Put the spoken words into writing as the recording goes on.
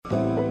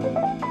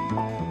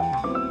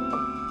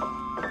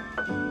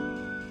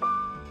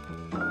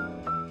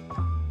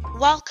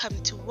Welcome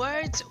to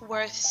Words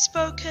Worth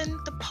Spoken,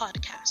 the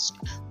podcast,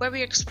 where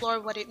we explore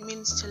what it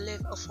means to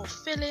live a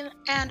fulfilling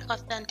and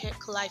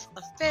authentic life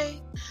of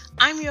faith.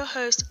 I'm your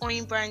host,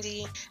 Oyin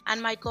Brandy,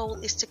 and my goal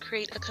is to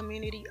create a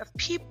community of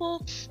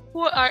people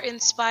who are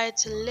inspired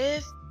to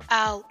live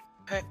out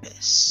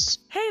purpose.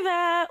 Hey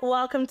there,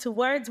 welcome to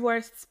Words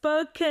Worth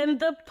Spoken,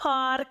 the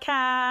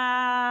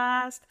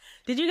podcast.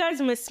 Did you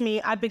guys miss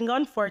me? I've been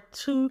gone for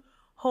 2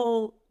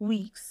 whole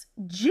weeks.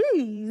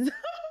 Jeez.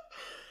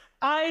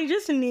 I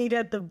just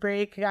needed the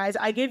break, guys.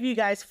 I gave you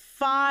guys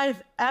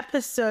 5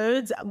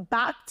 episodes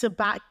back to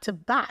back to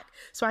back.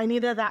 So I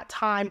needed that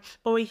time.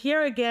 But we're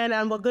here again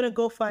and we're going to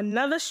go for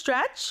another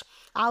stretch.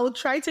 I will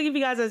try to give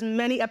you guys as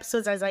many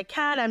episodes as I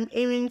can. I'm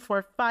aiming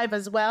for 5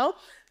 as well.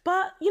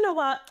 But you know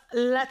what?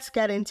 Let's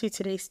get into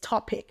today's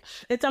topic.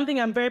 It's something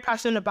I'm very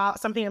passionate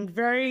about, something I'm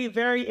very,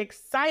 very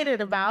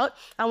excited about.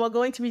 And we're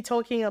going to be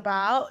talking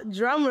about,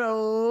 drum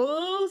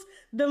rolls,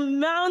 the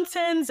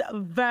mountains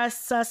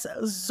versus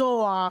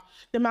Zoar.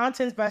 The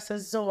mountains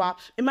versus Zoar.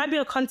 It might be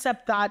a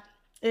concept that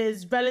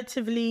is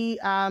relatively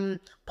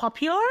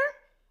popular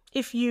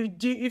if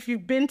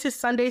you've been to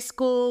Sunday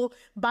school,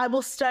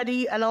 Bible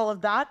study, and all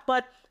of that.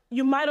 But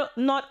you might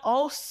not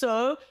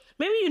also.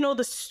 Maybe you know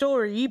the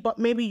story, but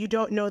maybe you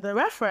don't know the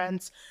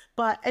reference.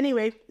 But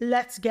anyway,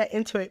 let's get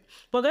into it.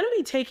 We're going to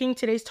be taking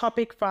today's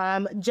topic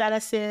from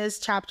Genesis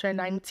chapter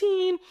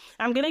 19.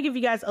 I'm going to give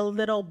you guys a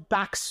little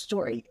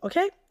backstory,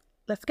 okay?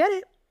 Let's get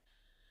it.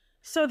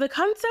 So the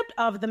concept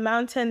of the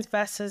mountains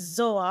versus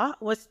Zoar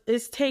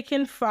is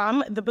taken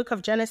from the book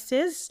of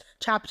Genesis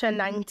chapter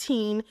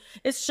 19.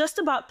 It's just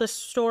about the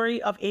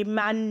story of a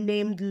man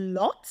named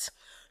Lot.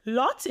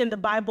 Lot in the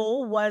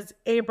Bible was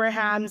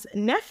Abraham's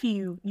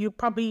nephew. You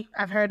probably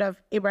have heard of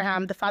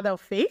Abraham, the father of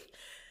faith.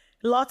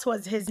 Lot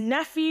was his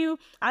nephew,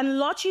 and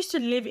Lot used to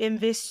live in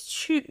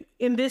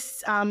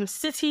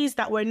cities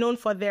that were known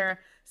for their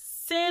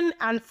sin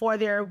and for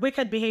their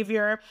wicked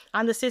behavior,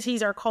 and the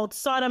cities are called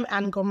Sodom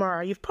and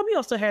Gomorrah. You've probably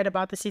also heard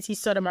about the city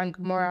Sodom and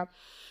Gomorrah.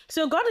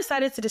 So God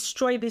decided to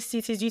destroy these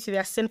cities due to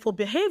their sinful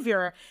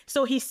behavior.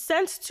 So he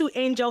sent 2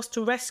 angels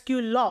to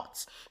rescue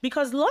Lot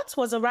because Lot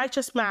was a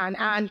righteous man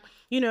and,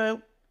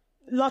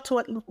 Lot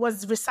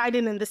was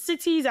residing in the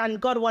cities and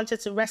God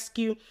wanted to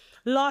rescue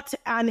Lot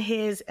and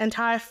his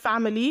entire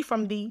family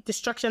from the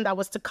destruction that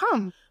was to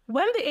come.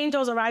 When the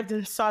angels arrived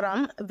in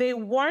Sodom, they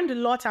warned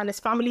Lot and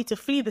his family to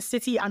flee the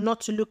city and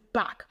not to look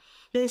back.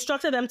 They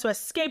instructed them to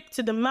escape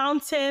to the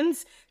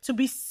mountains to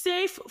be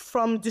safe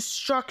from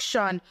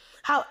destruction.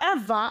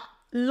 However,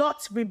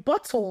 Lot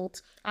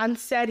rebutted and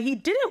said he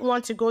didn't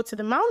want to go to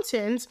the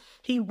mountains.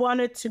 He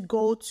wanted to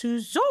go to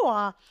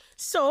Zoar.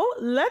 So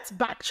let's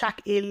backtrack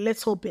a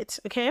little bit,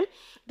 okay?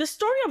 The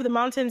story of the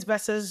mountains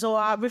versus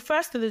Zoar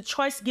refers to the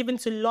choice given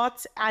to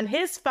Lot and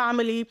his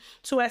family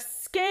to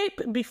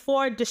escape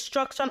before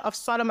destruction of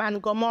Sodom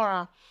and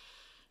Gomorrah.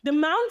 The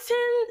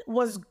mountain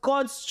was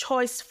God's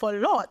choice for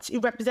Lot. It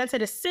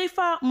represented a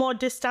safer, more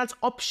distant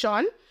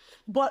option,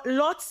 but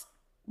Lot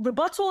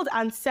rebutted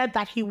and said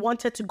that he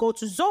wanted to go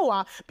to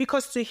Zoar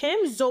because to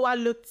him, Zoar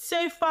looked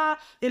safer,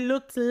 it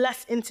looked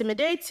less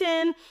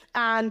intimidating,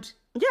 and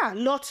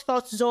Lot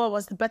thought Zoar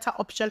was the better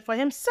option for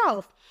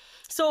himself.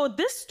 So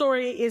this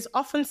story is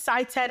often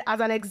cited as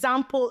an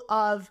example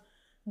of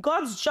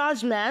God's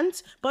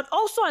judgment, but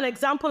also an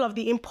example of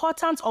the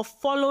importance of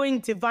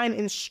following divine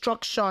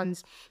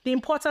instructions. So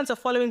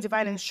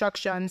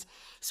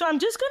I'm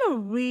just going to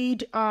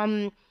read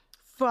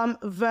from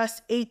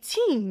verse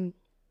 18.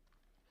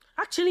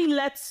 Actually,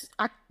 let's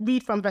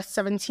read from verse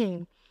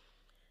 17.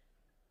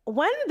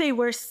 When they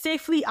were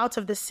safely out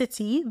of the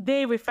city,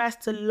 they refers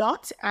to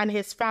Lot and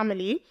his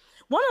family.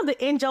 One of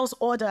the angels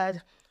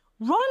ordered,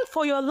 "Run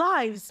for your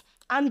lives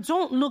and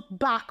don't look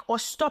back or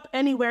stop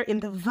anywhere in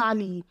the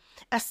valley.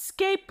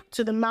 Escape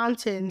to the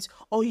mountains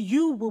or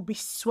you will be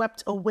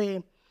swept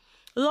away."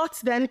 Lot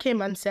then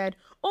came and said,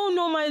 "Oh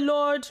no, my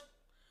lord,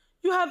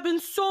 you have been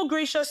so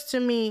gracious to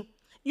me.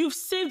 You've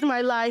saved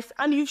my life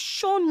and you've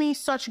shown me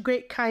such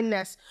great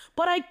kindness,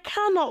 but I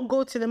cannot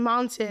go to the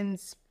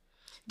mountains.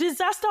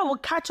 Disaster will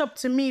catch up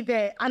to me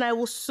there and I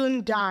will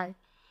soon die.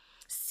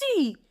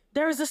 See,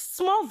 there is a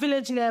small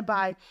village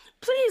nearby.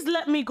 Please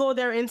let me go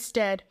there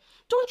instead.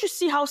 Don't you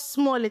see how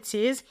small it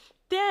is?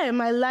 There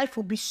my life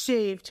will be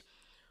saved."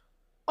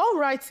 "All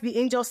right," the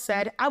angel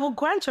said, "I will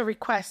grant your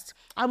request.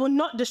 I will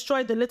not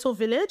destroy the little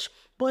village,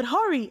 but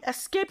hurry,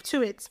 escape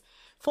to it,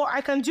 for I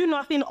can do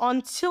nothing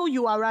until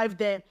you arrive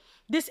there."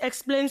 This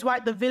explains why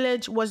the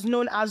village was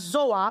known as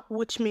Zoar,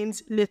 which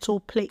means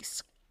little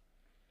place.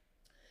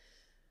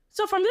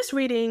 So from this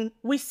reading,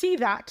 we see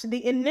that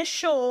the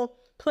initial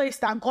place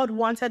that God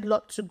wanted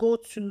Lot to go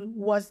to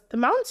was the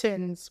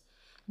mountains,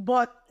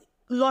 but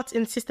Lot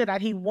insisted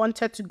that he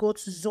wanted to go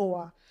to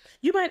Zoar.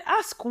 You might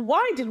ask,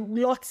 why did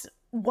Lot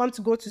want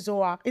to go to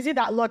Zoar? Is it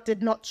that Lot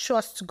did not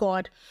trust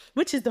God?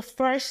 Which is the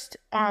first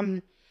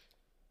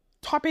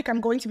topic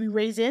I'm going to be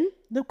raising,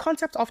 the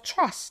concept of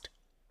trust.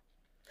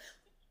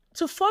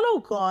 To follow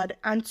God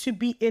and to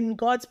be in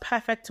God's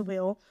perfect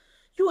will,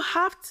 You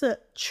have to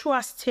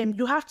trust him.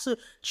 You have to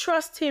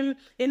trust him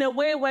in a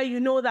way where you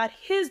know that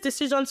his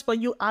decisions for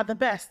you are the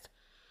best.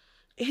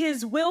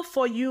 His will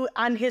for you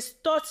and his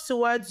thoughts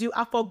towards you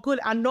are for good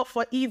and not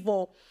for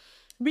evil.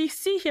 We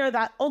see here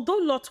that although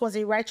Lot was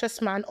a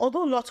righteous man,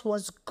 although Lot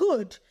was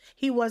good,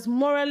 he was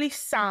morally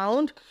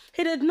sound,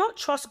 he did not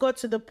trust God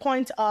to the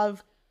point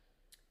of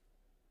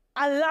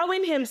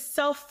allowing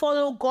himself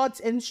follow God's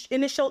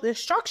initial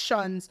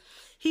instructions.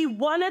 He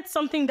wanted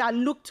something that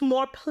looked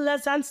more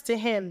pleasant to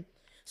him.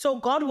 So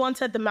God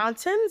wanted the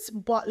mountains,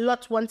 but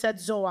Lot wanted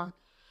Zoar.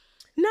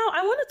 Now,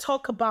 I want to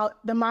talk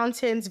about the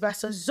mountains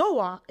versus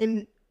Zoar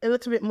in a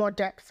little bit more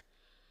depth.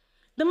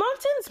 The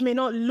mountains may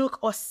not look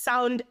or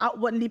sound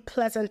outwardly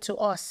pleasant to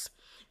us.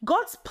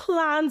 God's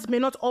plans may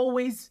not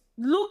always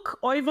look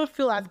or even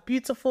feel as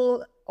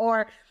beautiful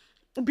or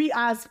be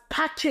as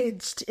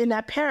packaged in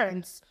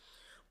appearance.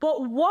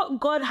 But what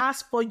God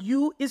has for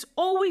you is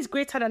always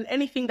greater than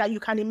anything that you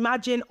can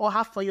imagine or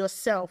have for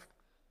yourself.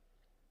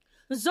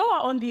 Zoar,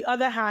 on the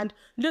other hand,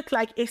 looked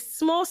like a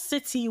small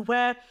city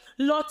where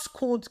Lot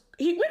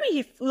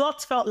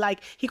felt like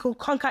he could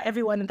conquer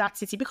everyone in that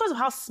city because of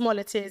how small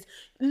it is.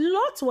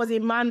 Lot was a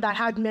man that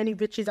had many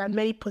riches and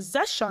many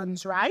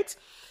possessions, right?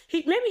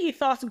 He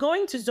thought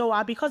going to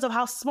Zoar, because of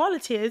how small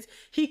it is,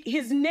 he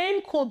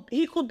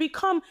could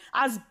become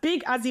as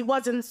big as he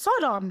was in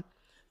Sodom,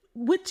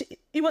 which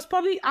it was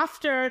probably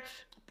after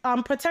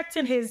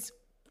protecting his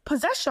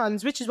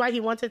possessions, which is why he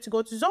wanted to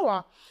go to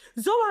Zoar.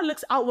 Zoar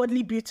looks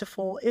outwardly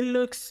beautiful. It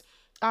looks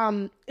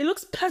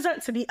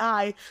pleasant to the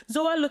eye.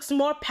 Zoar looks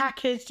more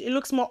packaged. It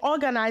looks more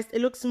organized.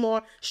 It looks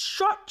more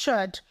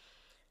structured.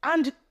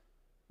 And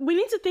we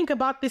need to think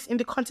about this in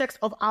the context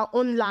of our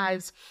own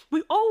lives.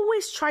 We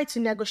always try to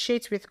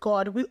negotiate with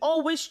God. We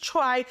always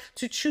try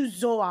to choose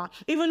Zoar.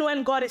 Even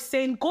when God is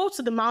saying, go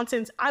to the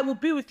mountains, I will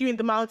be with you in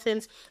the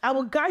mountains. I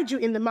will guide you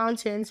in the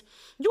mountains.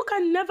 You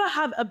can never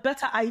have a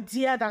better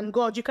idea than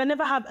God. You can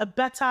never have a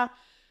better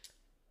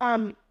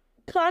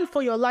plan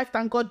for your life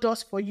than God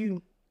does for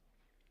you.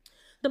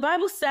 The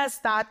Bible says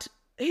that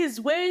his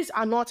ways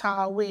are not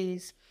our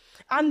ways.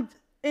 And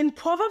in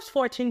Proverbs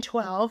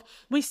 14:12,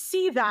 we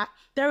see that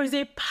there is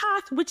a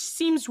path which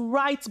seems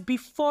right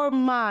before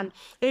man,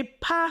 a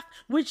path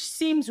which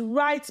seems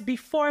right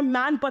before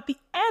man, but the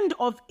end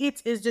of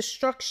it is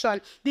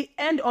destruction. The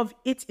end of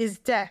it is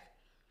death.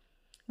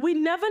 We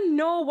never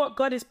know what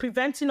God is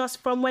preventing us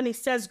from when he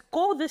says,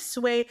 go this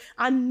way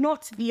and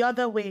not the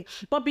other way.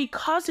 But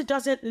because it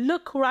doesn't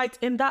look right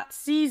in that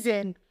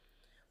season,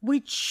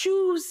 we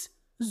choose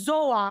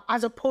Zoar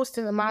as opposed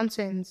to the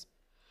mountains.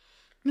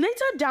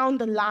 Later down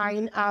the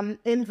line,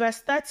 in verse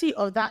 30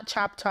 of that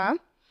chapter,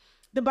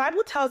 the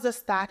Bible tells us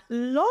that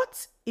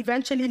Lot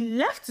eventually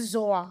left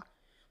Zoar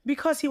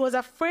because he was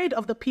afraid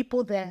of the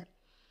people there.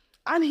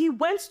 And he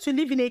went to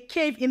live in a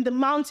cave in the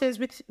mountains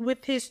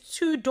with his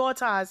 2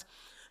 daughters.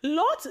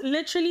 Lot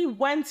literally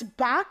went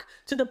back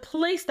to the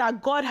place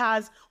that God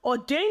has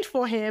ordained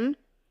for him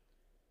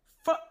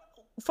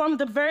from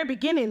the very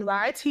beginning,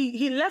 right?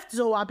 He left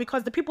Zoar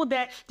because the people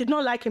there did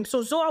not like him.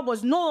 So Zoar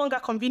was no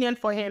longer convenient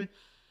for him.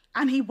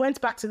 And he went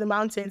back to the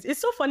mountains.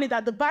 It's so funny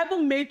that the Bible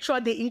made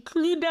sure they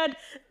included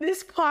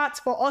this part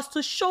for us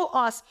to show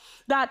us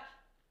that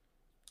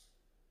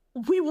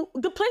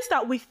the place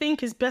that we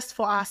think is best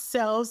for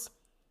ourselves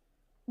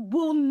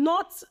will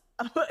not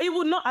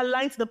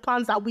align to the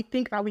plans that we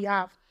think that we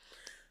have.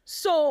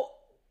 So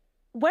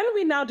when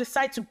we now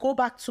decide to go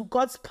back to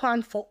God's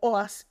plan for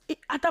us,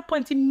 at that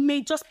point, it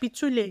may just be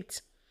too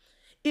late.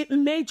 It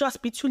may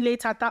just be too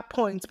late at that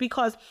point,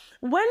 because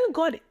when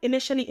God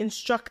initially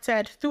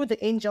instructed through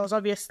the angels,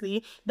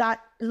 obviously, that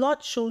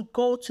Lot should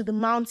go to the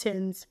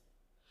mountains,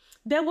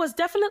 there was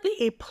definitely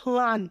a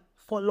plan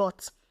for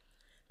Lot.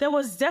 There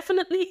was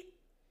definitely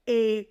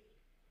a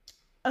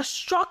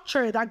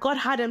structure that God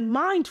had in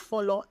mind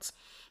for Lot.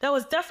 There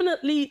was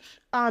definitely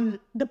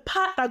the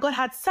path that God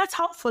had set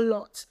out for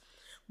Lot.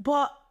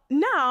 But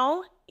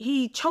now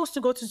he chose to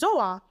go to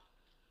Zoar.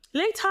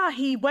 Later,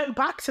 he went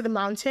back to the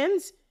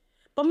mountains.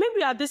 But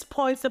maybe at this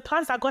point, the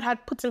plans that God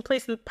had put in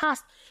place in the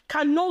past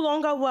can no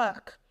longer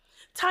work.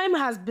 Time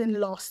has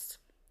been lost.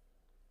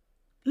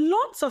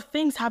 Lots of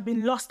things have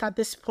been lost at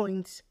this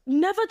point.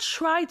 Never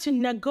try to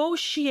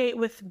negotiate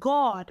with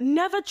God.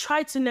 Never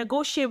try to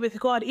negotiate with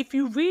God. If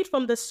you read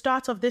from the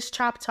start of this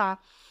chapter,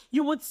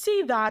 you would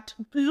see that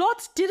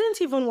Lot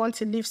didn't even want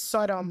to leave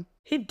Sodom.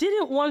 He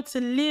didn't want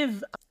to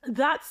leave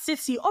that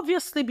city,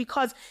 obviously,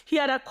 because he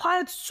had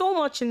acquired so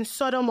much in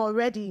Sodom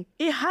already.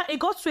 It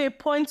got to a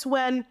point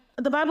when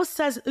the Bible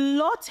says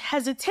Lot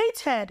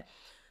hesitated,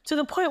 to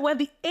the point where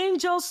the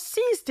angel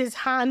seized his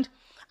hand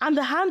and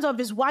the hands of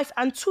his wife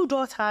and 2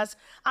 daughters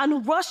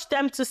and rushed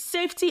them to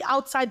safety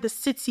outside the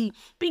city,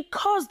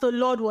 because the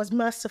Lord was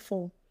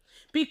merciful.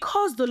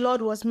 Because the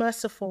Lord was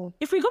merciful.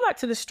 If we go back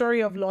to the story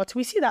of Lot,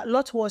 we see that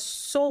Lot was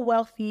so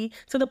wealthy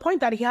to the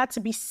point that he had to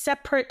be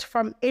separate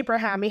from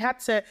Abraham. He had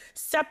to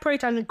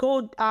separate and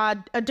go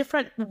a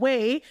different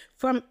way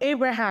from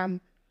Abraham.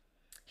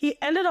 He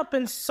ended up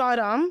in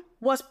Sodom,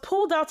 was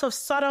pulled out of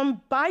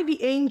Sodom by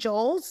the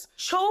angels,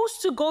 chose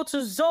to go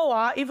to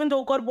Zoar, even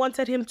though God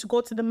wanted him to go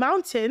to the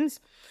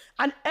mountains,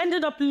 and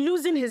ended up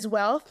losing his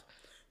wealth,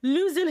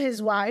 losing his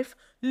wife,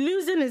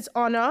 losing his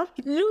honor,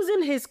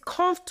 losing his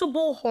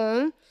comfortable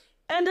home,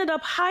 ended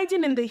up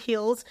hiding in the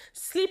hills,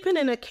 sleeping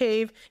in a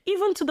cave,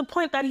 even to the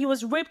point that he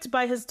was raped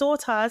by his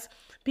daughters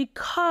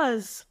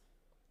because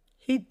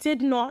he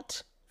did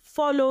not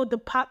follow the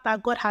path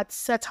that God had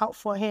set out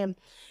for him.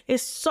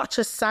 It's such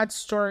a sad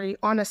story,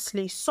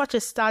 honestly, such a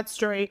sad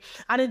story.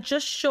 And it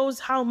just shows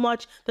how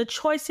much the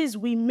choices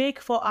we make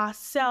for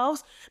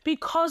ourselves,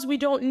 because we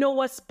don't know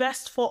what's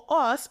best for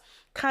us,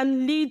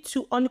 can lead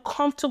to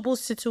uncomfortable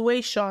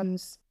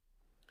situations.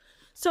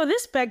 So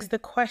this begs the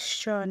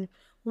question,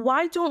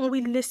 why don't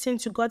we listen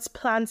to God's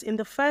plans in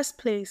the first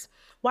place?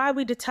 Why are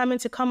we determined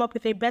to come up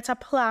with a better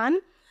plan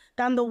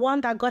than the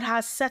one that God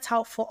has set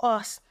out for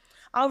us?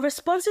 Our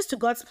responses to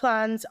God's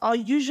plans are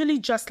usually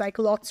just like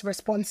Lot's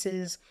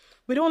responses.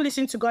 We don't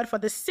listen to God for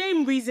the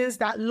same reasons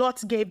that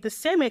Lot gave, the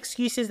same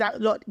excuses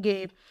that Lot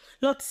gave.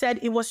 Lot said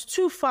it was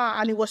too far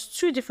and it was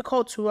too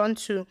difficult to run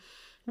to.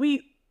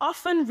 We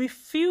often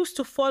refuse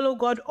to follow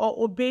God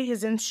or obey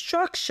his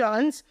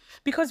instructions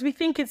because we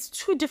think it's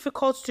too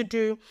difficult to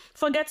do,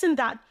 forgetting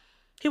that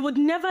he would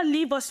never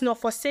leave us nor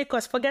forsake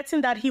us,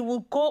 forgetting that he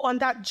will go on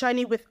that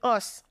journey with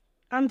us.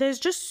 And there's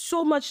just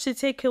so much to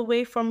take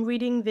away from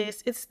reading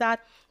this. It's that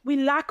we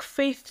lack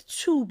faith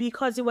too,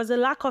 because it was a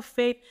lack of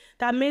faith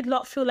that made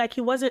Lot feel like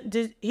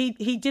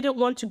he didn't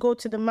want to go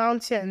to the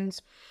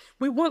mountains.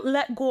 We won't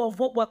let go of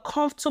what we're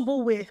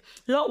comfortable with.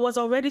 Lot was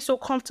already so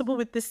comfortable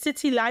with the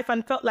city life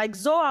and felt like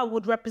Zoar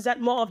would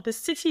represent more of the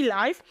city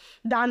life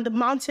than the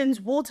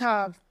mountains would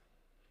have.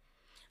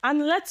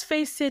 And let's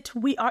face it,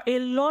 we are a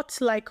lot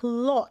like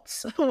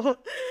Lot,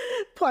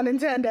 pun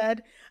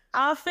intended.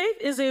 Our faith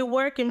is a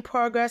work in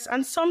progress,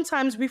 and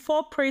sometimes we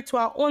fall prey to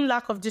our own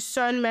lack of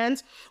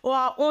discernment or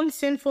our own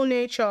sinful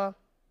nature.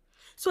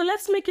 So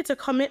let's make it a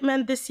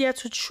commitment this year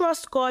to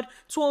trust God,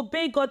 to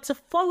obey God, to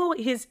follow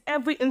his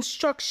every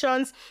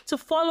instructions, to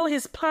follow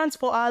his plans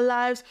for our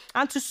lives,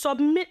 and to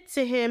submit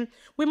to him.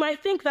 We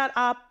might think that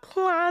our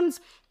plans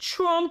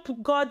trump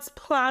God's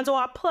plans, or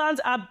our plans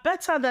are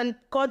better than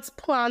God's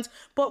plans,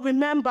 but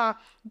remember,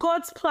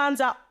 God's plans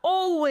are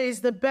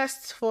always the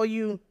best for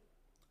you.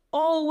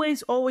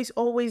 Always, always,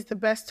 always the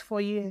best for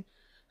you.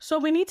 So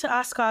we need to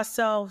ask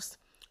ourselves,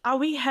 are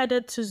we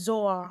headed to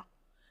Zoar?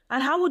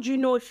 And how would you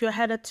know if you're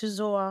headed to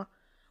Zoar?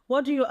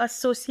 What do your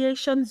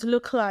associations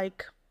look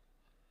like?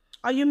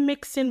 Are you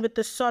mixing with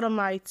the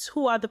Sodomites?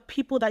 Who are the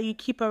people that you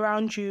keep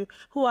around you?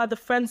 Who are the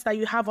friends that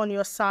you have on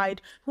your side?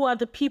 Who are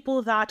the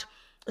people that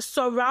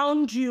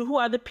surround you? Who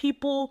are the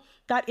people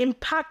that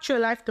impact your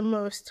life the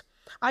most?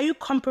 Are you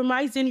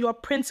compromising your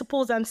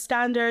principles and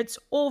standards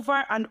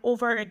over and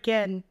over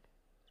again,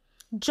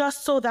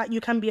 just so that you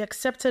can be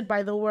accepted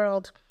by the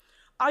world?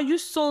 Are you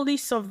solely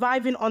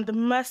surviving on the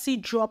mercy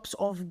drops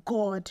of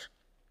God?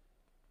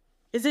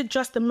 Is it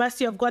just the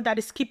mercy of God that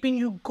is keeping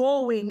you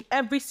going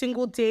every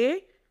single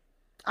day?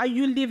 Are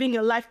you living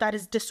a life that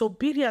is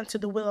disobedient to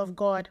the will of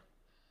God?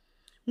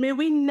 May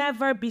we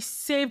never be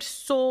saved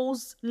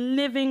souls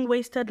living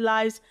wasted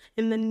lives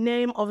in the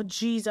name of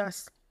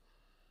Jesus.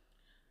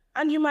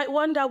 And you might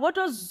wonder, what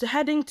does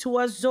heading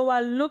towards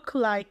Zoar look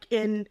like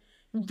in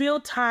real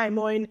time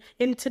or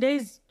in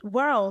today's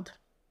world?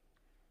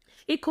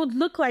 It could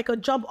look like a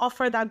job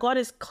offer that God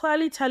is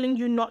clearly telling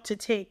you not to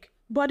take,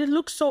 but it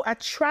looks so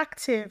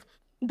attractive.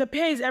 The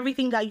pay is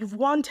everything that you've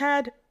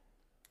wanted.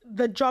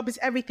 The job is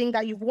everything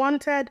that you've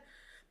wanted.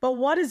 But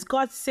what is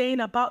God saying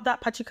about that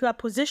particular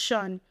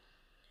position?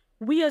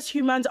 We as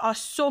humans are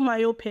so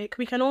myopic.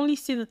 We can only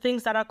see the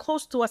things that are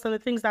close to us and the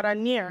things that are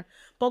near.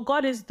 But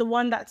God is the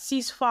one that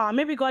sees far.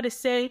 Maybe God is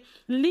saying,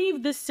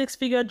 leave this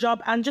 6-figure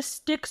job and just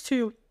stick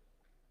to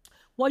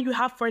what you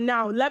have for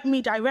now. Let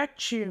me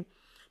direct you.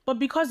 But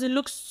because it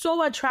looks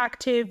so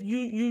attractive,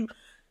 you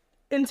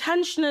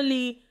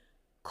intentionally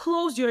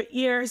close your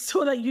ears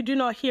so that you do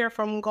not hear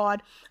from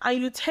God, and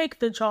you take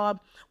the job.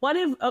 What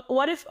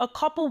if a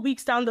couple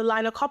weeks down the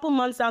line, a couple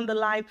months down the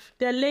line,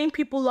 they're laying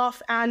people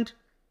off and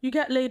you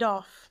get laid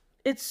off?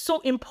 It's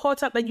so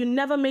important that you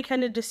never make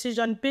any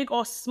decision, big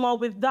or small,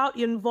 without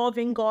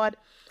involving God.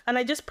 And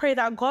I just pray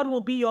that God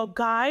will be your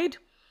guide,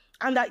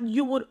 and that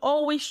you would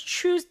always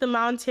choose the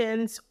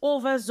mountains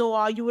over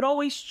Zoar. You would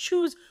always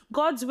choose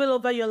God's will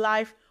over your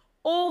life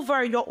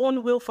over your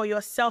own will for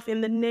yourself,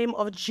 in the name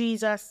of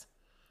Jesus.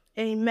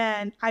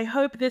 Amen. I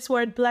hope this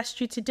word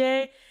blessed you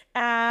today,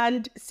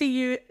 and see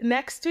you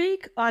next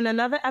week on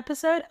another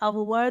episode of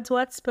Words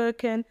What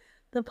Spoken,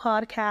 the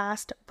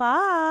podcast.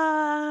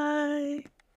 Bye.